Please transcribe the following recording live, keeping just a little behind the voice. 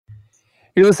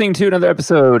You're listening to another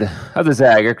episode of The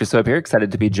Zag. Eric Soap here,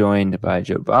 excited to be joined by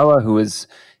Jyot Bawa, who is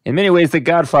in many ways the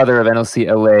godfather of NLC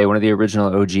LA, one of the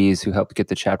original OGs who helped get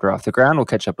the chapter off the ground. We'll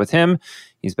catch up with him.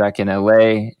 He's back in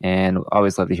LA, and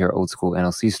always love to hear old school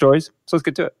NLC stories. So let's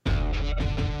get to it.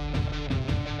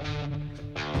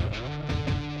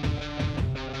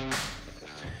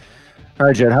 All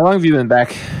right, Jyot, how long have you been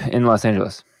back in Los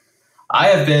Angeles? I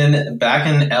have been back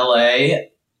in LA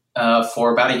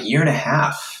for about a year and a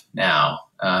half now.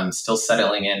 Still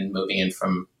settling in, moving in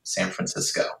from San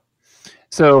Francisco.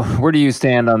 So where do you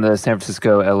stand on the San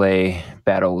Francisco LA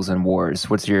battles and wars?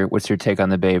 What's your take on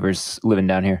the Bay versus living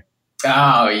down here?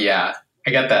 Oh yeah,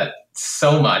 I get that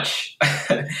so much.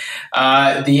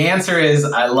 The answer is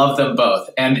I love them both.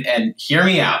 And hear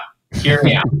me out. Hear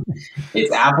me out.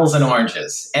 It's apples and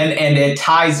oranges. And it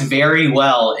ties very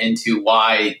well into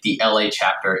why the LA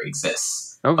chapter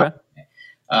exists. Okay.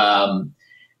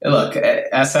 Look,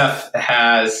 SF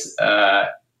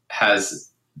has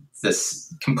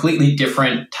this completely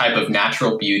different type of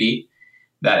natural beauty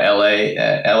that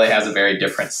LA has a very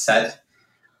different set.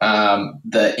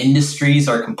 The industries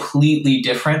are completely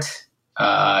different.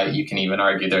 You can even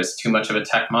argue there's too much of a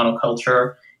tech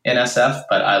monoculture in SF,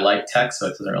 but I like tech, so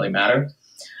it doesn't really matter.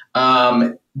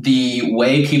 The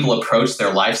way people approach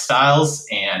their lifestyles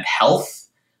and health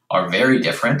are very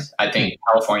different. I think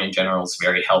California in general is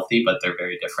very healthy, but they're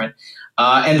very different.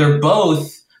 And they're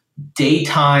both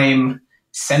daytime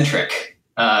centric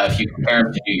if you compare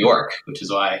them to New York, which is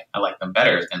why I like them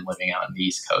better than living out in the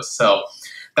East Coast. So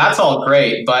that's all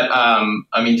great. But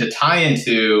to tie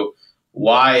into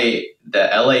why the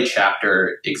LA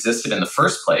chapter existed in the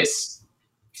first place,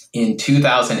 in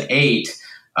 2008,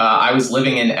 I was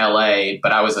living in LA,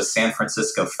 but I was a San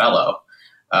Francisco fellow.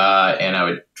 And I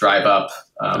would drive up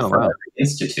from the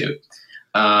institute.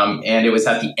 And it was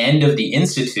at the end of the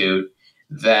institute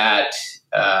that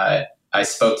I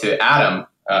spoke to Adam,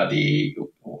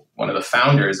 one of the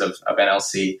founders of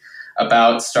NLC,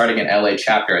 about starting an LA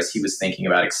chapter as he was thinking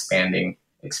about expanding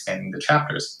the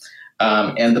chapters.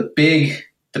 And the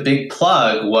big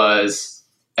plug was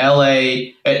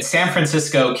San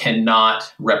Francisco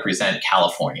cannot represent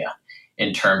California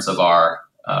in terms of our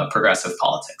progressive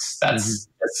politics. That's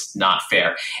not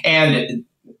fair. And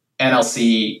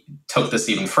NLC took this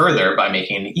even further by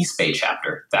making an East Bay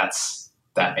chapter. That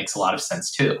makes a lot of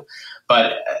sense too.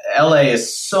 But LA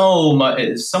is so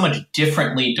much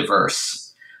differently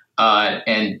diverse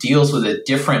and deals with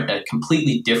a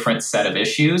completely different set of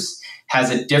issues,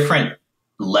 has a different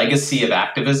legacy of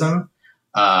activism.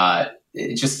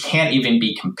 It just can't even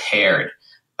be compared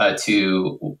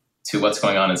to what's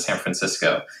going on in San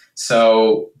Francisco.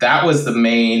 So that was the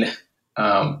main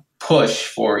push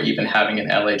for even having an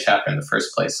LA chapter in the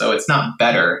first place. So it's not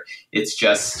better. It's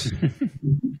just,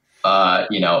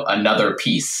 another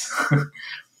piece.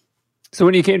 So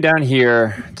when you came down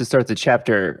here to start the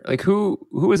chapter, like who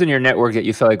was in your network that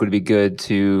you felt like would be good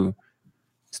to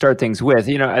start things with?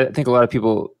 I think a lot of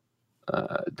people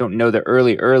don't know the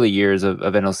early years of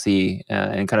NLC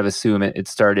and kind of assume it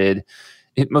started.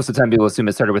 Most of the time, people assume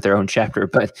it started with their own chapter,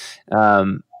 but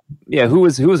who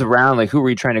was around? Like, who were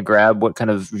you trying to grab? What kind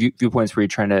of viewpoints were you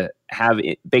trying to have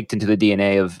baked into the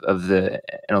DNA of the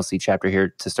NLC chapter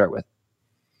here to start with?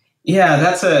 Yeah,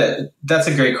 that's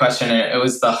a great question. And it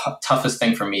was the toughest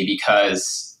thing for me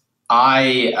because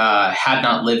I had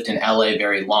not lived in LA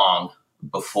very long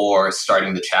before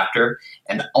starting the chapter.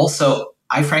 And also,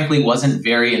 I frankly wasn't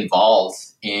very involved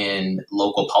in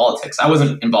local politics. I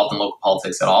wasn't involved in local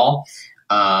politics at all.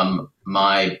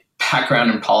 My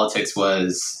background in politics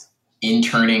was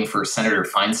interning for Senator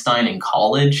Feinstein in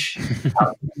college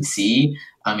out in DC.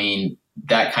 I mean,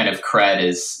 that kind of cred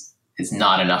is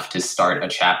not enough to start a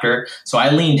chapter. So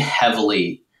I leaned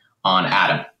heavily on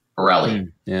Adam Borelli.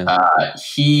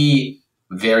 He,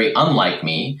 very unlike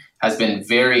me, has been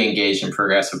very engaged in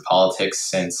progressive politics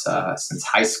since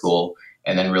high school,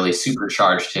 and then really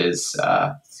supercharged his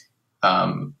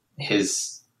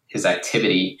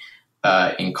activity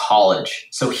in college.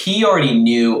 So he already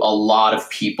knew a lot of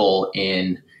people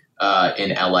in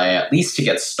LA, at least to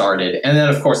get started. And then,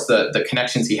 of course, the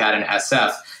connections he had in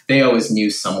SF, they always knew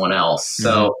someone else.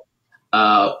 So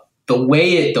the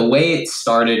way it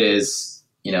started is,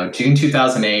 June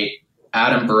 2008,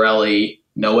 Adam Borelli,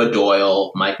 Noah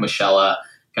Doyle, Mike Michella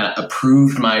kind of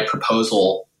approved my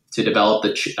proposal to develop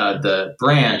the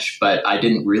branch, but I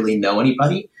didn't really know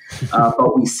anybody.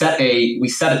 But we set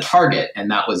a target, and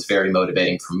that was very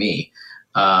motivating for me.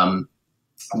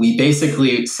 We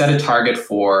basically set a target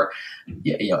for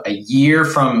a year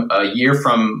from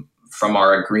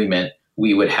our agreement.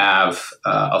 We would have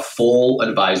a full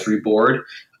advisory board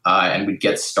and we'd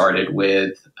get started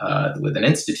with an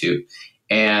institute.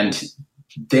 And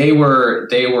they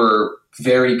were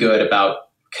very good about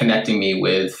connecting me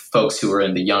with folks who were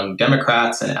in the Young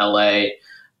Democrats in LA,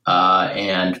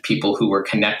 and people who were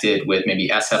connected with maybe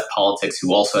SF politics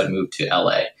who also had moved to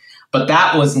LA. But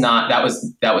that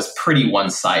was pretty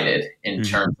one-sided in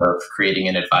terms of creating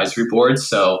an advisory board.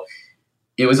 So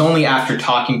it was only after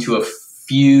talking to a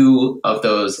few of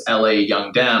those LA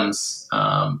Young Dems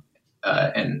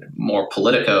and more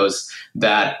politicos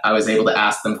that I was able to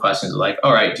ask them questions like,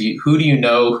 all right, who do you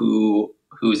know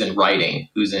who's in writing,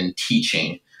 who's in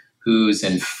teaching, who's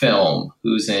in film,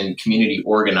 who's in community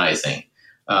organizing,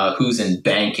 who's in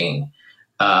banking?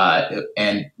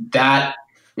 And that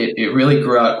it really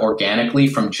grew out organically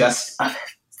from just a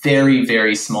very,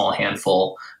 very small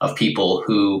handful of people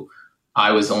who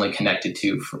I was only connected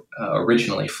to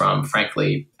originally from,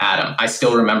 frankly, Adam. I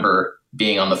still remember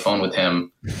being on the phone with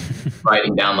him,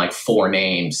 writing down like 4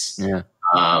 names. Yeah.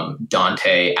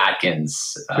 Dante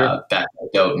Atkins, sure. Beth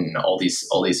Doughton, all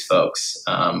these folks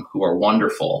who are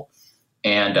wonderful.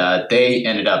 And they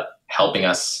ended up helping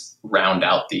us round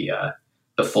out the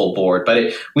full board.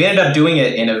 But we ended up doing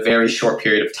it in a very short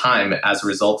period of time as a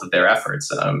result of their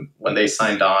efforts. When they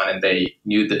signed on and they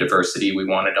knew the diversity we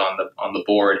wanted on the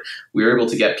board, we were able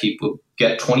to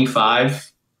get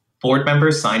 25 board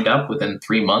members signed up within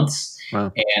 3 months.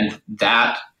 Wow. And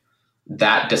that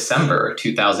December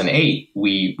 2008,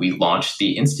 we launched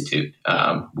the Institute.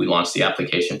 We launched the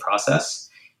application process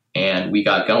and we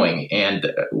got going.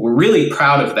 And we're really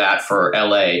proud of that for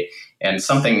LA, and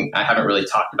something I haven't really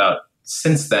talked about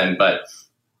since then, but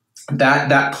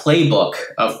that playbook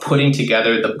of putting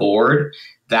together the board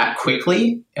that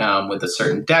quickly with a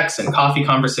certain decks and coffee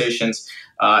conversations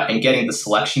and getting the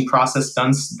selection process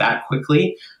done that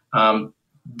quickly,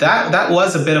 that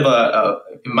was a bit of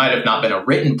it might have not been a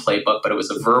written playbook, but it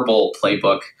was a verbal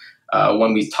playbook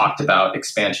when we talked about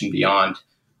expansion beyond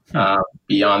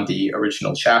the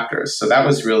original chapters. So I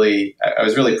was really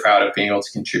proud of being able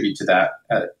to contribute to that,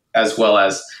 as well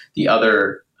as the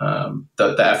other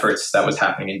the efforts that was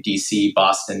happening in DC,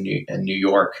 Boston, and New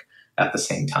York at the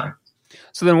same time.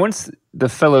 So then once the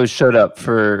fellows showed up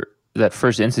for that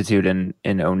first institute in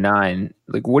 2009,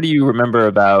 like, what do you remember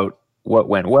about what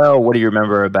went well? What do you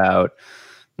remember about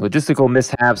logistical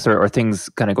mishaps or things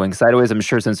kind of going sideways? I'm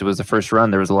sure since it was the first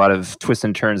run, there was a lot of twists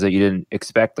and turns that you didn't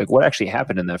expect. Like, what actually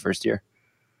happened in that first year?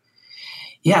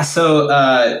 Yeah, so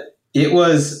it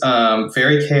was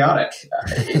very chaotic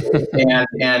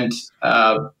and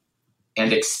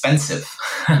expensive,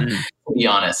 to be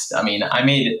honest. I mean,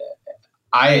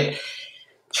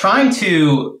 trying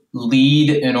to lead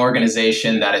an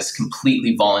organization that is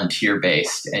completely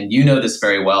volunteer-based, and you know this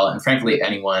very well, and frankly,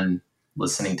 anyone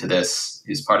listening to this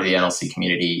who's part of the NLC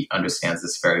community understands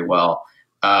this very well.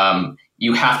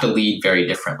 You have to lead very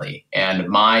differently. And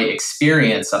my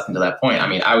experience up until that point, I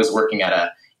mean, I was working at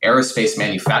a aerospace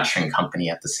manufacturing company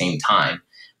at the same time.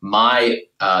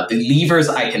 The levers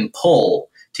I can pull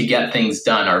to get things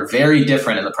done are very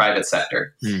different in the private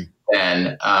sector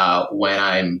than when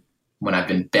I've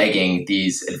been begging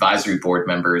these advisory board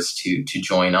members to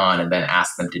join on and then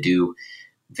ask them to do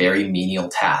very menial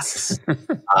tasks.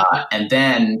 And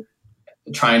then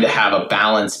trying to have a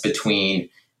balance between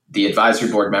the advisory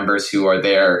board members who are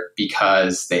there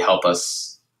because they help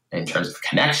us in terms of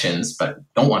connections, but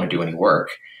don't want to do any work.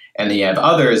 And then you have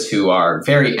others who are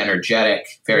very energetic,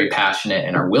 very passionate,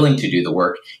 and are willing to do the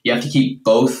work. You have to keep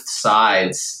both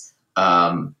sides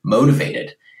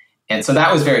motivated. And so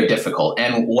that was very difficult.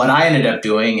 And what I ended up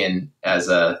doing as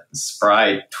a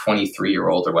spry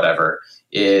 23-year-old or whatever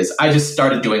is I just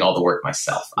started doing all the work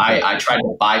myself. I tried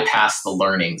to bypass the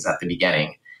learnings at the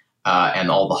beginning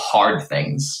and all the hard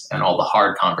things and all the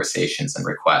hard conversations and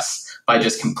requests by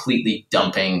just completely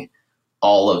dumping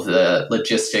all of the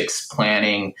logistics,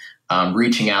 planning,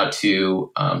 reaching out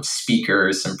to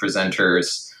speakers and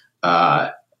presenters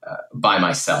by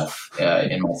myself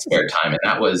in my spare time. And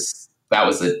that was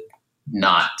a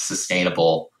not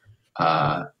sustainable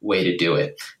way to do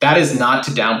it. That is not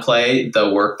to downplay the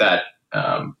work that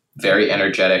very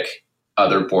energetic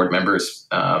other board members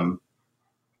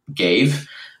gave,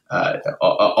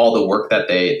 all the work that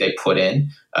they put in.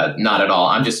 Not at all.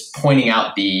 I'm just pointing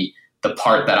out the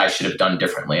part that I should have done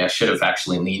differently. I should have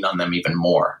actually leaned on them even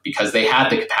more because they had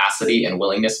the capacity and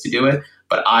willingness to do it,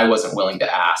 but I wasn't willing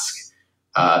to ask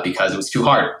because it was too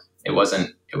hard. It was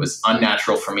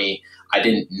unnatural for me. I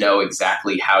didn't know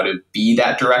exactly how to be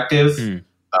that directive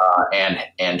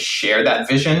and share that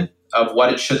vision of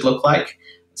what it should look like.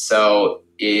 So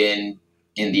in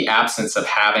the absence of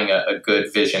having a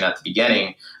good vision at the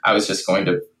beginning, I was just going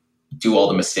to do all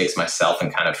the mistakes myself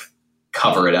and kind of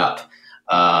cover it up,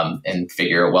 and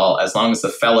figure, well, as long as the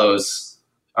fellows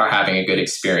are having a good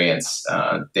experience,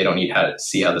 they don't need to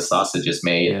see how the sausage is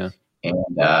made. Yeah.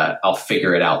 And I'll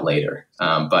figure it out later.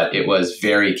 But it was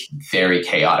very, very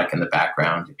chaotic in the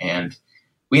background. And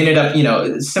we ended up,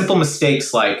 simple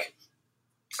mistakes like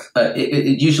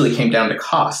it usually came down to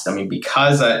cost. I mean,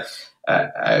 because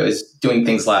I was doing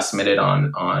things last minute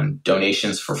on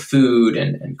donations for food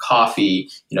and coffee,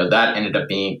 that ended up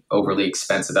being overly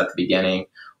expensive at the beginning,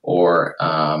 or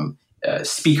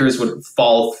speakers would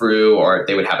fall through, or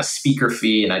they would have a speaker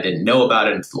fee and I didn't know about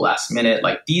it until the last minute.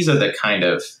 Like, these are the kind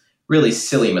of really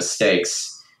silly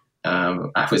mistakes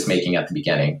I was making at the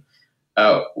beginning.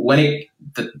 The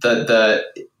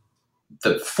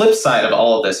flip side of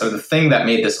all of this, or the thing that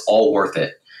made this all worth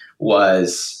it,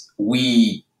 was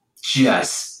we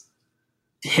just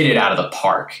hit it out of the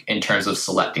park in terms of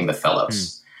selecting the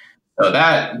fellows. So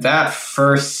that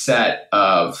first set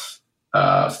of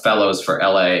fellows for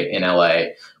in LA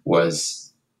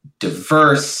was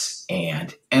diverse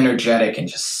and energetic and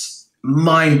just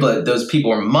those people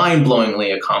were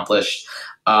mind-blowingly accomplished,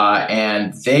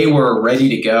 and they were ready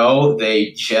to go.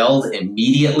 They gelled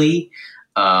immediately.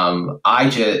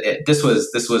 This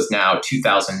was now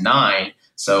 2009,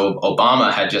 so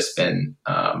Obama had just been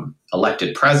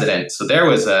elected president. So there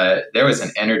was an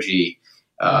energy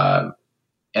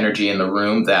in the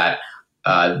room that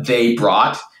they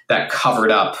brought that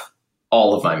covered up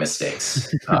all of my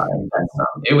mistakes.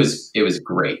 It was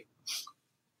great.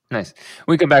 Nice.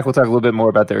 When we come back, we'll talk a little bit more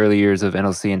about the early years of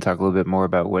NLC and talk a little bit more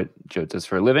about what Jyot does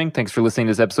for a living. Thanks for listening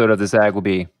to this episode of The Zag. We'll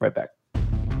be right back.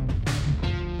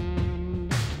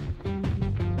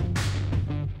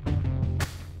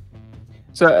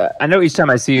 So I know each time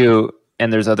I see you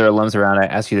and there's other alums around, I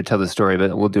ask you to tell the story,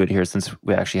 but we'll do it here since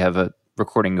we actually have a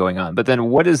recording going on. But then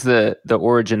what is the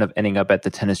origin of ending up at the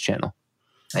Tennis Channel?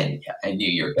 I knew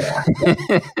you were going to ask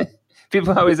that.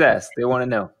 People always ask. They want to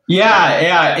know.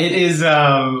 Yeah. It is.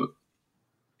 Well,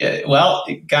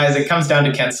 guys, it comes down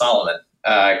to Ken Solomon.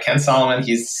 Ken Solomon,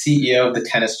 he's CEO of the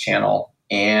Tennis Channel.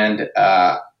 And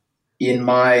in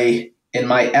my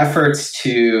efforts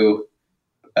to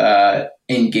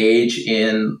engage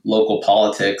in local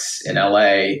politics in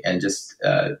LA and just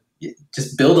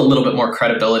build a little bit more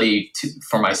credibility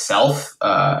for myself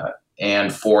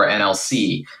and for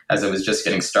NLC as it was just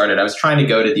getting started, I was trying to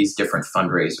go to these different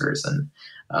fundraisers, and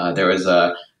there was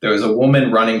a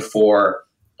woman running for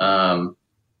a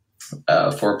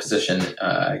position.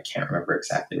 I can't remember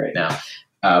exactly right now,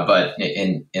 but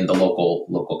in the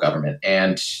local government,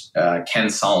 and Ken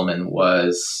Solomon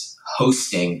was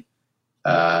hosting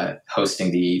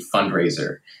the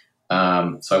fundraiser.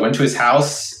 So I went to his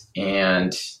house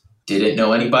and didn't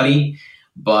know anybody.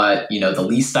 But, the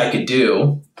least I could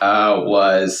do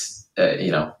was,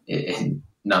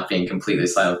 not being completely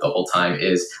silent the whole time,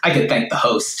 is I could thank the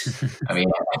host. I mean,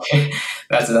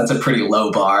 that's a pretty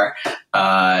low bar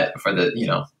for the,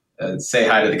 say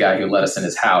hi to the guy who let us in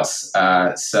his house.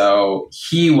 So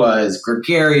he was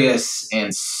gregarious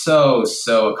and so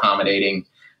accommodating.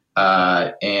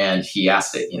 And he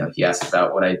asked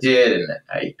about what I did, and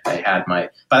I had by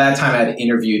that time I had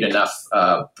interviewed enough,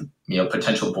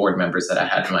 potential board members that I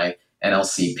had my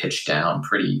NLC pitched down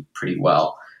pretty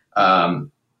well. And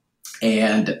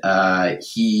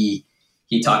he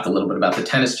talked a little bit about the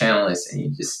Tennis Channel, and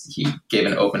he gave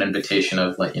an open invitation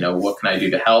of, what can I do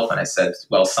to help? And I said,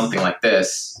 well, something like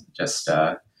this, just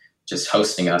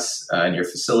hosting us in your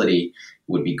facility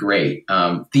would be great.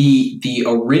 The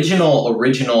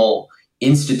original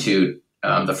Institute,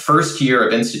 the first year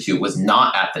of Institute was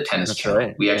not at the Tennis Channel.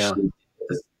 Right. We actually did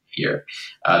this year.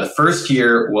 The first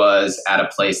year was at a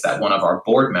place that one of our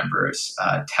board members,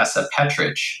 Tessa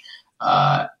Petrich,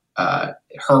 her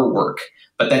work,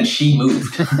 but then she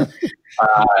moved.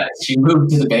 She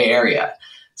moved to the Bay Area,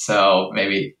 so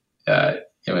maybe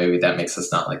that makes us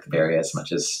not like the Bay Area as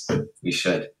much as we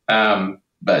should.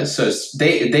 But so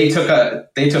they took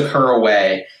her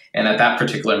away, and at that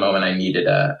particular moment, I needed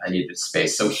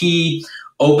space. So he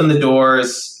opened the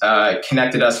doors,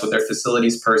 connected us with their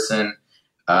facilities person.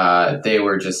 They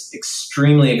were just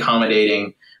extremely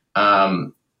accommodating.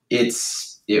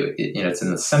 It's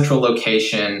in the central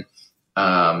location,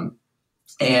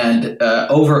 and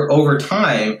over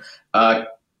time,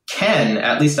 Ken,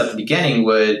 at least at the beginning,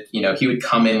 he would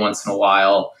come in once in a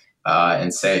while.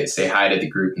 And say hi to the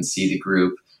group and see the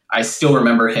group. I still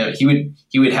remember him.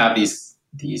 He would have these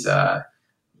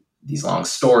long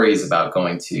stories about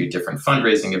going to different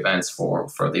fundraising events for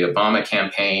the Obama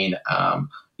campaign.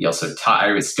 He also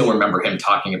I would still remember him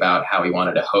talking about how he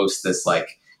wanted to host this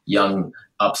like young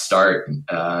upstart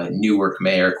Newark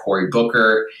Mayor Cory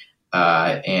Booker,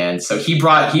 and so he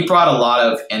brought a lot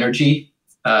of energy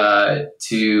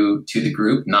to the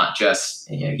group. Not just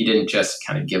he didn't just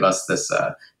kind of give us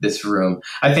this room.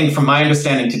 I think from my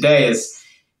understanding today is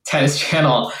Tennis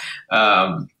Channel,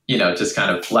 just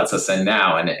kind of lets us in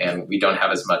now, and we don't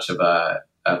have as much of a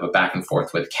back and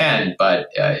forth with Ken, but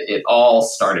it all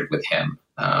started with him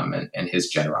and his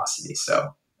generosity.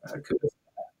 So,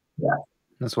 yeah,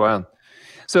 that's wild.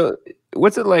 So,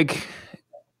 what's it like?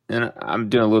 And I'm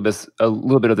doing a little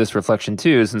bit of this reflection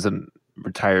too, since I'm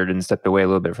retired and stepped away a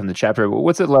little bit from the chapter. But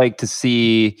what's it like to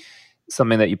see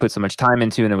something that you put so much time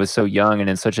into and it was so young and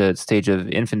in such a stage of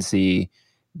infancy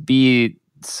be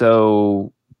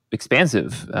so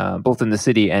expansive, both in the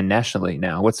city and nationally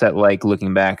now? What's that like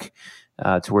looking back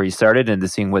to where you started and to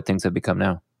seeing what things have become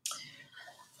now?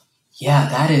 Yeah,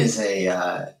 that is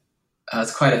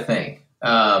that's quite a thing.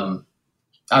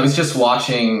 I was just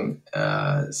watching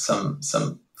some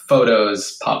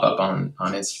photos pop up on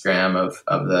Instagram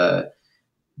of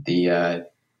the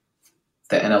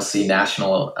NLC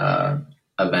national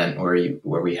event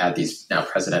where we had these now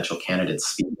presidential candidates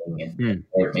speaking and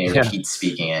Mayor Pete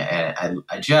speaking, and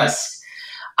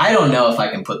I don't know if I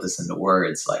can put this into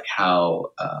words, like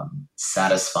how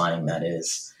satisfying that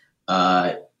is,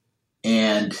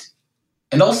 and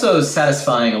also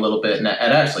satisfying a little bit. And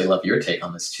I'd actually love your take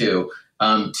on this too.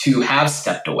 To have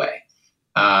stepped away.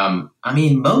 I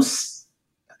mean, most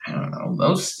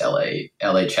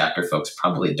LA chapter folks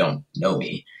probably don't know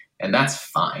me, and that's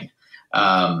fine.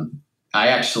 I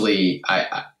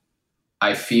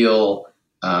feel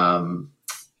a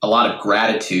lot of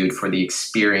gratitude for the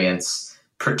experience,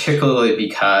 particularly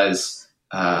because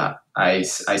I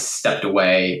stepped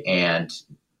away and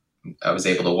I was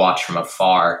able to watch from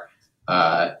afar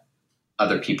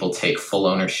other people take full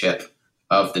ownership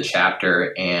of the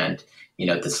chapter, and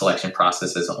the selection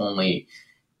process has only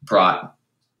brought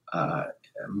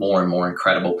more and more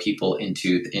incredible people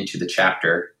into the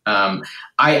chapter.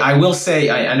 I will say,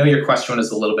 I know your question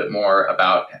is a little bit more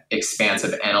about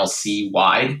expansive NLC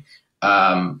wide.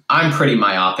 I'm pretty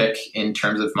myopic in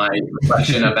terms of my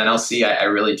reflection of NLC. I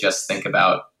really just think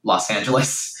about Los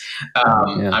Angeles.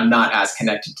 I'm not as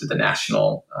connected to the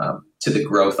national, to the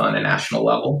growth on a national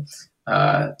level.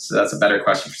 So that's a better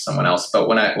question for someone else. But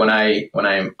when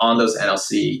I'm on those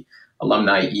NLC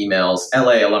alumni emails,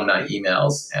 LA alumni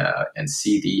emails, and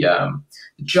see the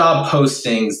job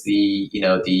postings,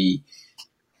 the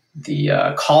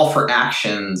call for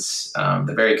actions,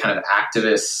 the very kind of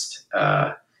activist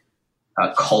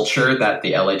culture that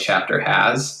the LA chapter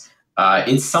has,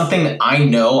 it's something that I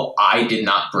know I did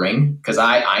not bring, because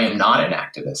I am not an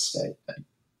activist.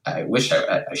 I wish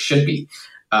I should be.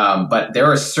 But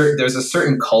there's a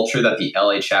certain culture that the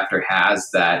LA chapter has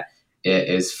that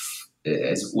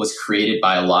was created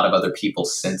by a lot of other people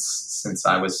since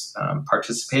I was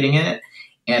participating in it,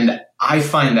 and I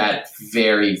find that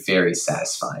very, very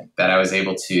satisfying that I was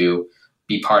able to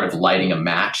be part of lighting a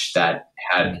match that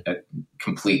had a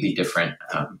completely different.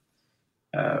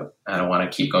 I don't want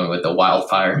to keep going with the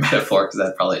wildfire metaphor because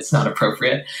that probably it's not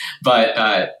appropriate, but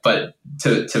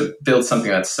to build something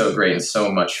that's so great and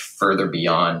so much further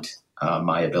beyond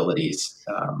my abilities,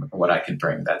 what I could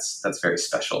bring, that's very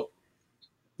special.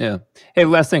 Yeah. Hey,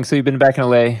 last thing. So you've been back in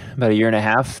LA about a year and a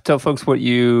half. Tell folks what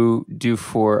you do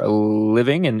for a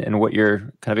living and what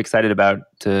you're kind of excited about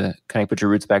to kind of put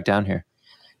your roots back down here.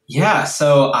 Yeah.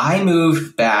 So I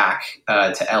moved back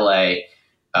to LA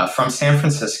from San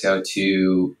Francisco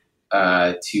to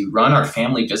run our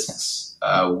family business.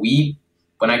 When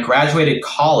I graduated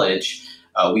college,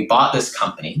 we bought this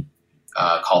company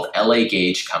called LA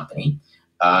Gauge Company.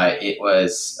 It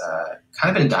was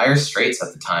kind of in dire straits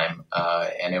at the time,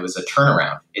 and it was a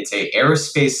turnaround. It's a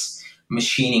aerospace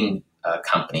machining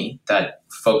company that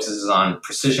focuses on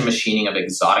precision machining of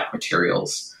exotic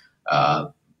materials,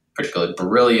 particularly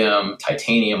beryllium,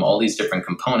 titanium, all these different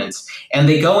components. And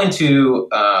they go into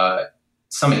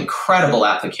some incredible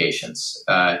applications.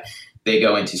 They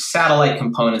go into satellite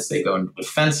components, they go into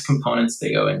defense components,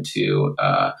 they go into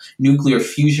nuclear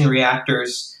fusion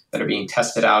reactors that are being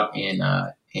tested out in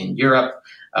Europe.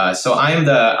 So I'm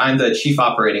the chief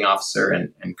operating officer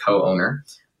and co-owner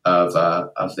of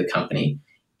the company,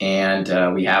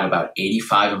 and we have about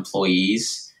 85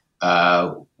 employees.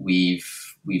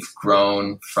 We've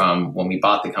grown from when we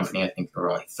bought the company. I think there were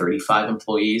only 35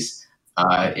 employees.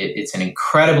 It's an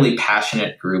incredibly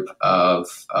passionate group of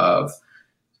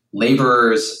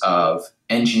laborers, of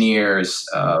engineers,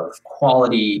 of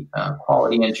quality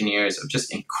engineers, of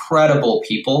just incredible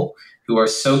people who are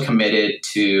so committed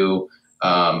to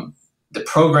the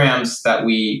programs that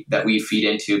we feed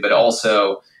into, but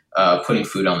also putting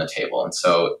food on the table. And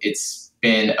so it's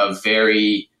been a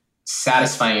very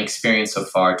satisfying experience so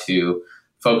far to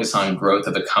focus on growth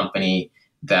of a company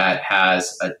that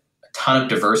has a ton of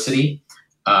diversity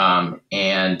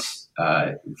and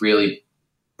really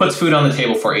puts food on the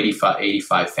table for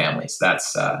 85 families.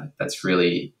 That's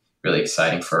really, really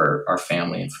exciting for our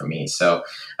family and for me. So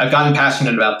I've gotten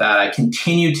passionate about that. I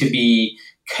continue to be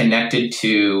connected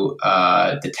to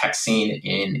the tech scene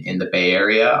in the Bay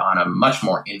Area on a much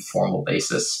more informal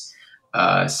basis.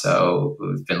 So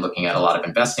we've been looking at a lot of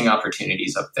investing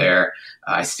opportunities up there.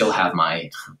 I still have my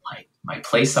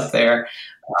place up there.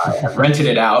 I've rented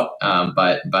it out,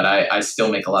 but I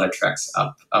still make a lot of treks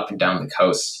up and down the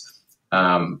coast.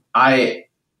 I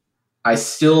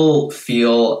still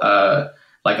feel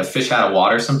like a fish out of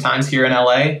water sometimes here in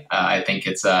LA. I think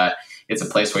it's a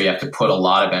place where you have to put a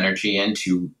lot of energy in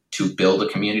to build a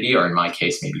community, or in my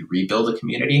case, maybe rebuild a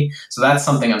community. So that's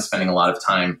something I'm spending a lot of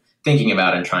time thinking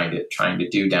about and trying to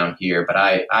do down here. But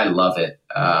I love it.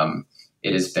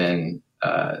 It has been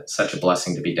such a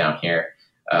blessing to be down here,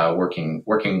 working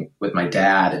with my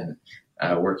dad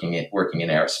and working in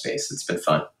aerospace. It's been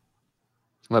fun.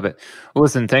 Love it. Well,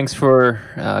 listen, thanks for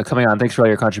coming on. Thanks for all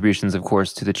your contributions, of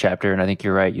course, to the chapter. And I think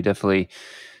you're right. You definitely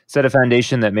set a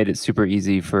foundation that made it super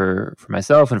easy for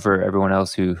myself and for everyone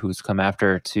else who's come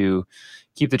after to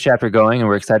keep the chapter going. And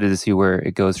we're excited to see where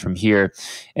it goes from here.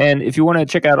 And if you want to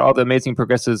check out all the amazing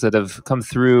progressives that have come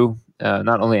through,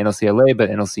 not only NLC LA, but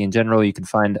NLC in general, you can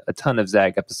find a ton of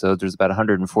ZAG episodes. There's about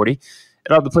 140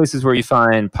 at all the places where you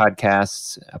find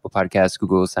podcasts, Apple Podcasts,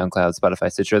 Google, SoundCloud,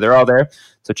 Spotify, Stitcher. They're all there.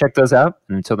 So check those out.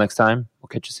 And until next time, we'll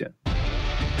catch you soon.